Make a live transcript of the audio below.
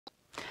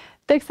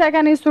Teksa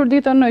ka nisur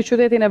ditën në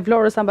qytetin e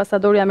Vlorës,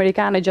 ambasadorja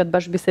amerikane gjatë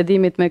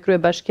bashkëbisedimit me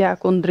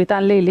kryebashkiakun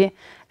Dritan Leli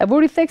e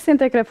buri theksin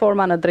tek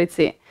reforma në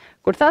drejtësi.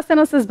 Kur tha se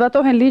nëse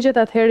zbatohen ligjet,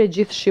 atëherë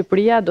gjithë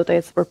Shqipëria do të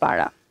ecë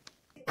përpara.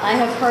 I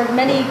have heard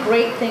many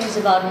great things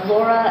about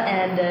Vlorë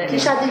and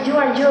kisha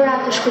dëgjuar gjëra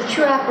të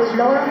shkëlqyera për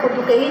Vlorën, por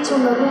duke ecur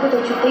në rrugët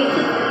e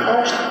qytetit,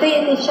 është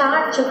tejet e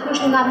qartë që ky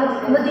është nga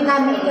më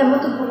dinamike,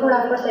 më të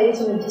bukura për të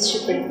ecur në gjithë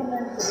Shqipërinë.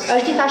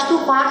 Është gjithashtu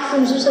pak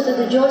frymëzuese të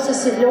dëgjoj se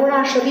si Vlora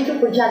është rritur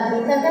për gjatë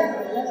viteve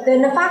dhe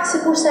në fakt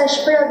sikurse e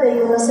shpreh dhe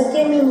ju, nëse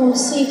kemi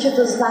mundësi që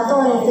të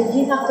zbatohen të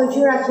gjitha këto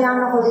gjëra që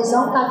janë në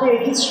horizont,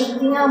 atëherë gjithë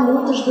Shqipëria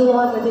mund të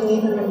zhvillohet në të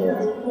njëjtën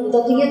mënyrë.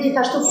 Do të jetë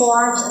gjithashtu po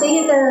aq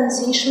tejet e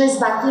rëndësishme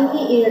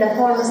zbatimi i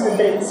reformës së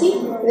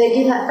drejtësisë dhe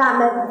gjithata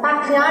me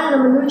pak fjalë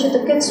në mënyrë që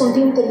të ketë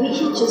sundim të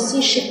ligjit që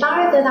si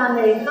shqiptarët edhe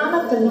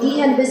amerikanët të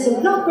ndihen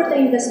besim plot për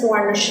të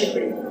investuar në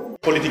Shqipëri.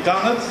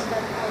 Politikanët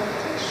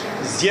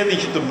zgjedhin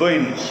që të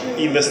bëjnë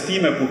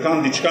investime kur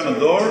kanë diçka në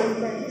dorë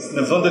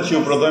në vendet që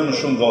ju prodhojnë më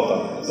shumë vota.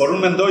 Por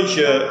unë mendoj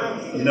që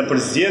në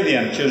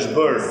përzgjedhjen që është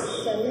bërë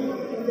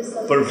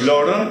për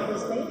Vlorën,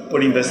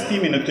 për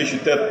investimin në këtë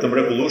qytet të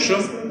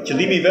mrekullueshëm,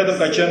 qëllimi i vetëm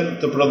ka qenë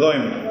të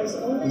prodhojmë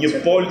një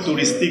pol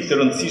turistik të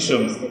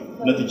rëndësishëm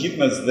në të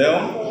gjithë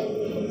mesdheun,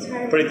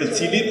 prej të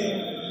cilit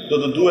do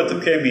të duhet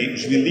të kemi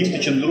zhvillim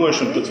të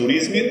qëndrueshëm të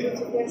turizmit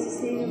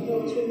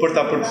për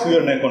ta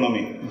përkthyer në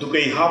ekonomi,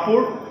 duke i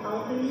hapur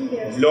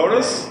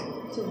Vlorës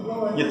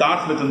një të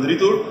ardhme të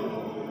ndritur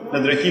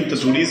në drejtim të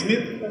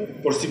turizmit,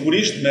 por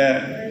sigurisht me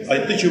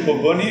atë që po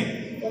bëni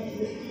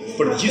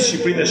për të gjithë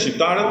Shqipërinë e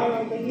shqiptarët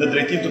në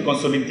drejtim të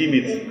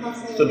konsolidimit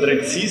të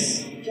drejtësisë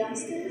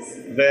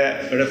dhe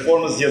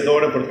reformës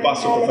zgjedhore për të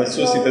pasur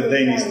përfaqësuesit e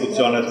denjë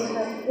institucionet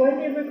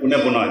ku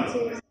ne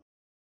punojmë.